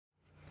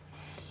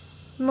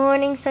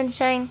Morning,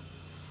 sunshine.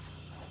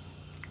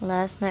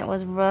 Last night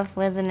was rough,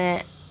 wasn't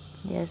it?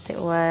 Yes, it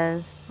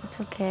was. It's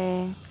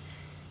okay.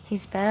 He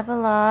spat up a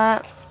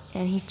lot,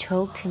 and he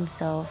choked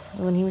himself.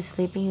 When he was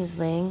sleeping, he was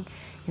laying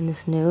in the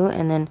snoo,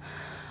 and then,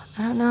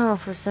 I don't know,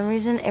 for some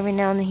reason, every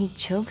now and then he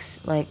chokes,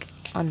 like,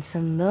 on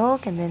some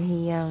milk, and then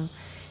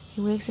he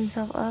wakes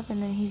himself up,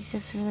 and then he's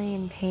just really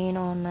in pain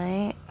all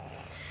night.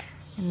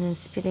 And then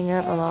spitting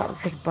up a lot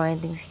because Brian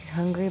thinks he's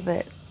hungry,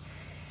 but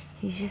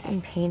he's just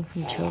in pain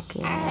from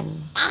choking.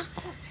 And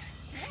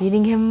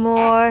feeding him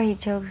more, he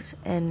chokes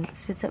and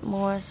spits up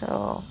more,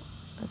 so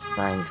that's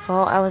Brian's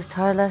fault. I was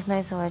tired last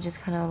night, so I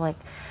just kind of like,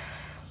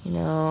 you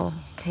know,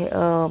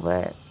 KO,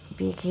 but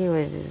BK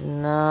was just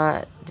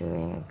not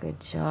doing a good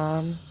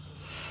job.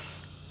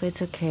 But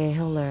it's okay,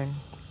 he'll learn.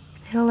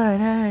 He'll learn,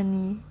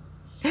 honey.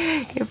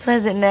 You're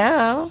pleasant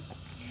now.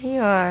 Here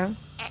you are.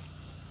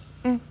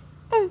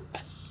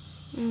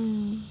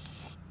 Finally,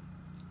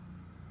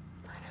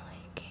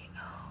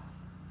 KO.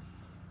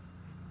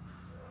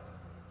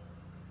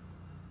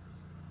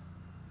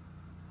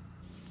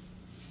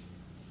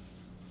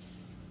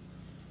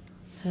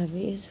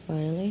 Hubby is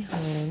finally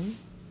home.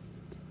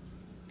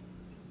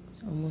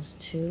 It's almost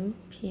 2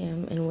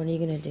 p.m. and what are you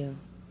gonna do?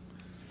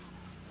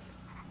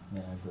 I'm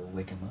gonna go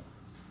wake him up.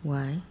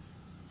 Why?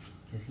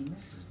 Because he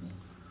misses me.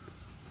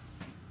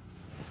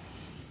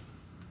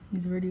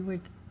 He's already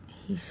awake.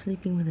 He's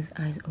sleeping with his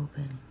eyes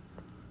open.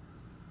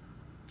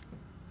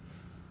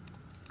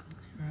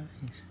 Close your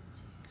eyes.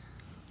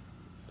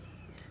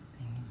 Jeez.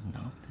 He's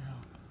knocked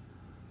out.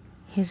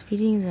 His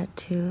feeding is at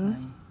 2. Hi.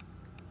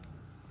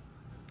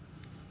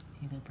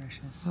 Hey there,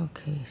 precious.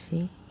 Okay, see?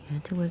 You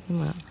had to wake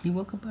him up. He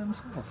woke up by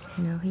himself.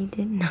 No, he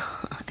did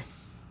not.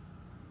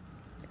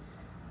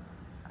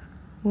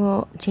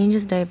 Well, change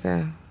his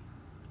diaper.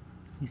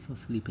 He's still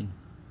sleeping.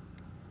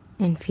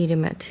 And feed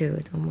him at 2.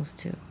 It's almost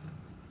 2.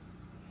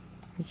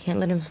 You can't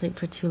let him sleep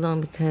for too long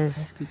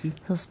because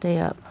he'll stay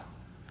up.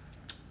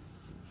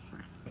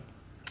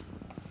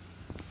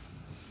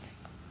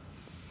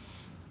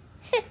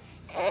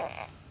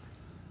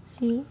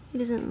 See? He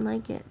doesn't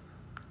like it.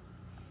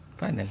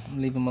 Fine then.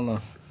 Leave him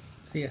alone.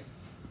 See ya.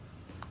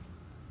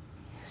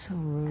 So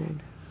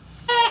rude.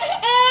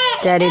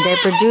 Daddy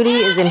diaper duty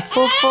is in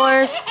full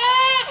force.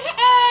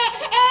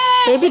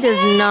 Baby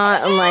does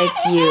not like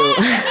you.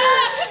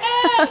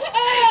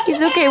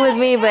 He's okay with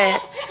me,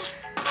 but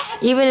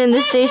even in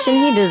this station,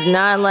 he does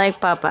not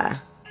like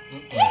Papa.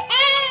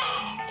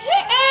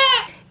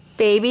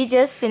 Baby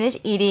just finished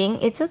eating.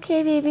 It's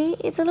okay, baby.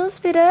 It's a little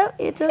spit up.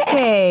 It's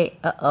okay.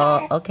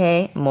 Uh-oh.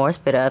 Okay. More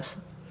spit ups.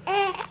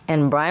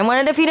 And Brian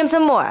wanted to feed him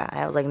some more.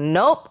 I was like,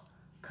 nope.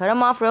 Cut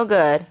him off real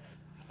good.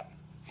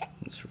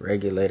 It's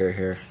regulator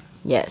here.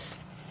 Yes.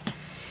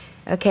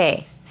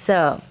 Okay.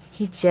 So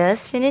he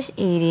just finished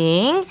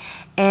eating.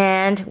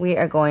 And we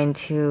are going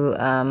to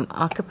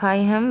occupy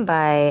him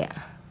by...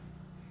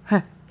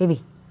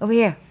 Baby, over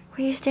here. What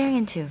are you staring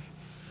into?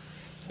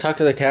 Talk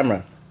to the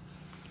camera.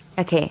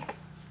 Okay.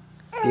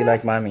 Be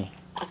like mommy.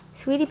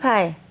 Sweetie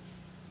pie.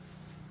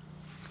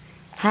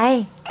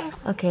 Hi.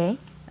 Okay.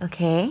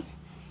 Okay.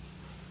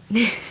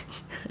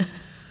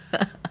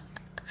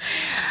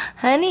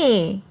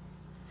 Honey.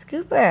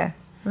 Scooper.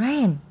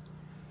 Ryan.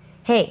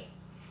 Hey.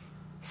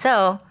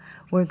 So,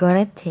 we're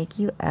gonna take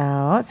you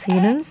out so you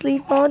don't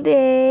sleep all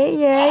day.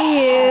 Yeah,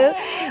 you.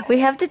 We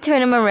have to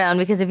turn him around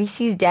because if he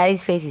sees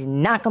Daddy's face, he's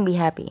not gonna be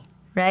happy.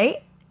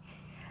 Right?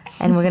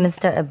 And we're gonna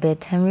start a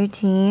bedtime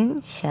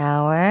routine,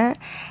 shower,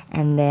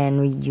 and then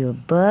read you a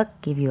book,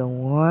 give you a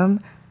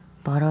warm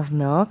bottle of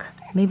milk,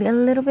 maybe a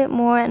little bit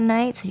more at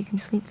night so you can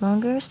sleep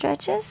longer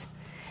stretches.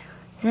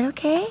 Is that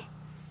okay?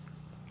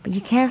 But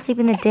you can't sleep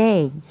in the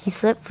day. He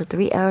slept for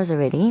 3 hours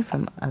already,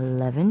 from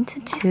 11 to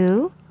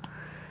 2.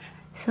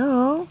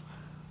 So,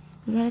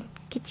 we gotta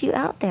get you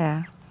out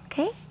there,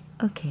 okay?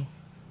 Okay.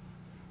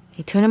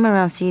 Okay, turn him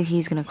around, see if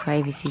he's gonna cry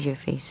if he sees your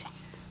face.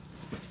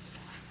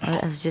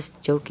 I was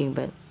just joking,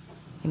 but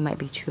it might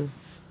be true.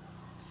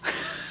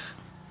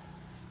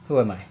 Who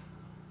am I?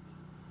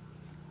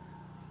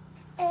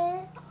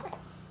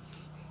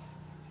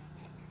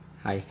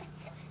 Hi.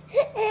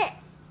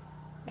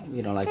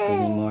 You don't like me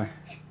anymore?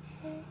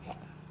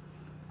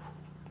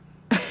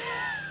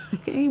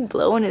 You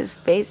blow in his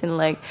face and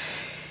like,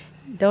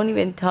 don't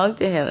even talk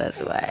to him, that's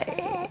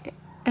why.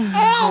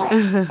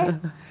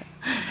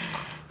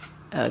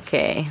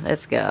 Okay,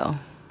 let's go.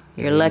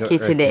 You're lucky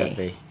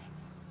today.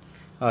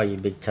 Oh, you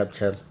big chub.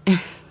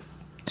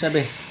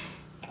 Chubby.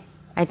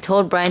 I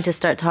told Brian to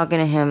start talking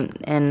to him,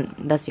 and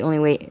that's the only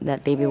way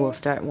that baby will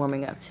start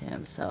warming up to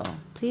him. So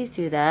please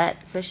do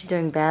that, especially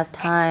during bath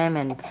time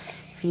and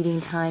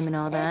feeding time and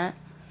all that.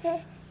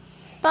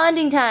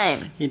 Bonding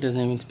time. He doesn't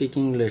even speak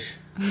English.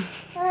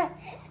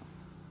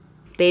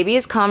 Baby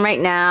is calm right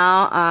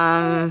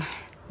now.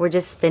 We're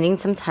just spending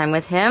some time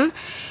with him,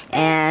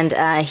 and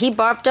he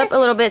barfed up a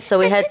little bit, so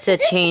we had to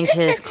change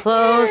his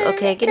clothes.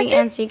 Okay, getting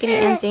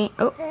antsy.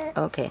 Oh,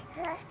 okay,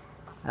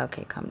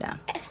 calm down.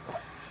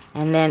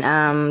 And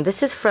then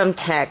this is from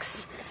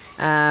Tex.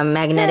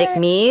 magnetic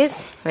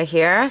knees right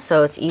here,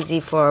 so it's easy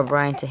for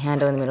Brian to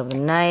handle in the middle of the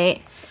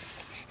night,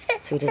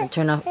 so he doesn't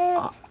turn off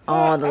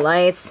all the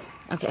lights.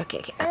 Okay.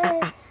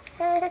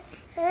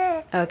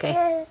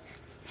 Okay.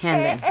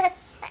 Hand then.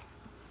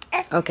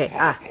 Okay.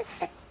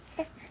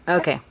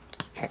 Okay.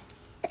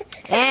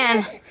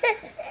 And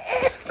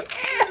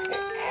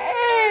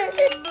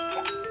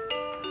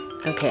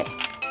okay.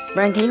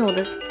 Brian, can you hold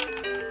this?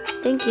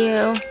 Thank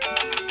you.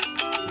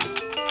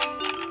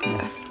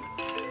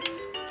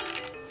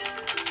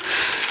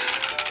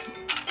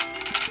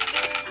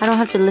 I don't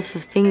have to lift a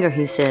finger,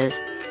 he says.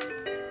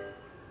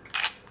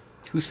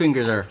 Whose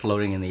fingers are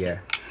floating in the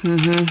air?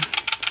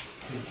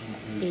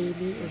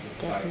 Baby is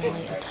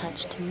definitely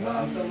attached to mom.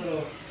 I'm a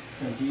little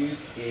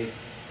confused if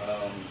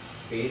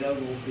Beta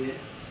will bid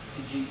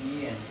to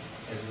GE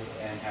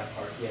and have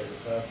Parky as a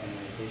sub, and in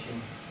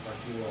addition,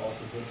 Parky will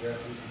also bid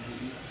directly to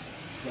GE.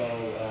 So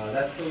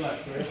that's still not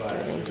clear. He's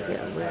starting to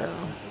get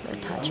real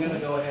attachment. I'm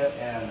going to go ahead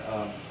and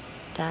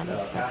Dad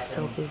is like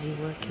so busy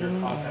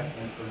working, and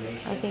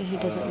I think he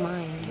doesn't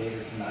mind.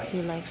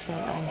 He likes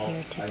that I'm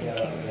here taking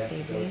care of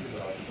baby.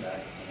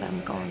 But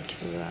I'm going to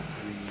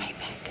fight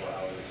back.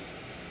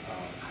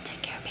 I'll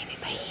take care of baby,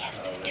 but he has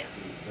to too.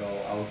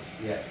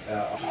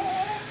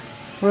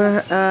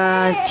 We're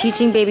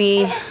teaching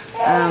baby,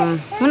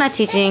 we're not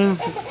teaching,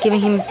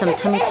 giving him some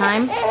tummy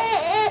time. He's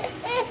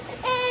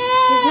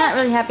not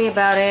really happy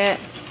about it,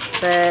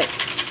 but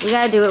we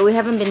gotta do it. We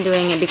haven't been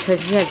doing it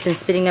because he has been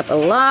spitting up a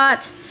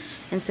lot.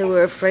 And so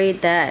we're afraid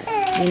that,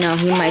 you know,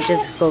 he might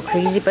just go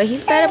crazy. But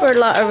he's spat up a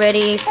lot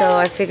already, so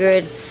I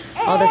figured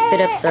all the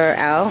spit ups are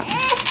out.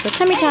 So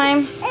tummy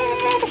time.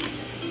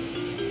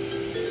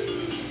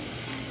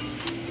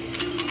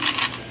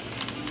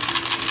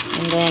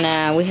 And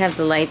then we have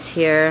the lights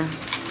here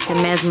to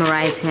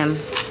mesmerize him.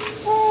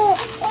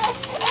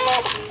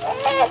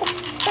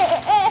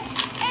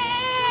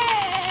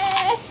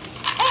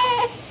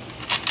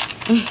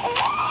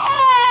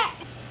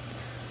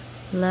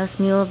 Last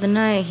meal of the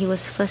night, he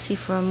was fussy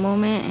for a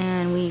moment,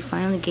 and we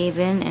finally gave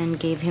in and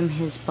gave him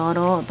his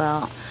bottle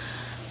about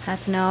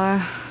half an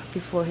hour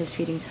before his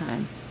feeding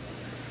time.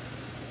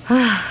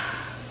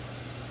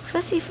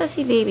 Fussy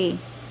baby.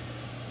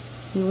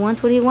 He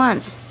wants what he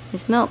wants,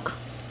 his milk.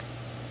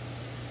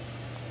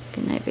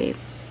 Good night, babe.